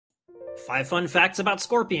5 fun facts about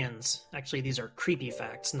scorpions. Actually, these are creepy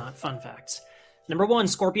facts, not fun facts. Number 1,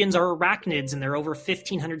 scorpions are arachnids, and there are over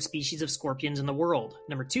 1,500 species of scorpions in the world.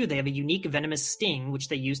 Number 2, they have a unique venomous sting, which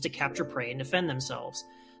they use to capture prey and defend themselves.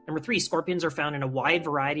 Number 3, scorpions are found in a wide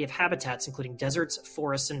variety of habitats, including deserts,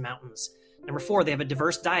 forests, and mountains. Number 4, they have a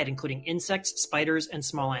diverse diet, including insects, spiders, and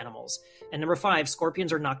small animals. And number 5,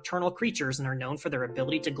 scorpions are nocturnal creatures and are known for their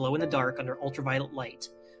ability to glow in the dark under ultraviolet light.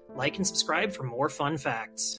 Like and subscribe for more fun facts.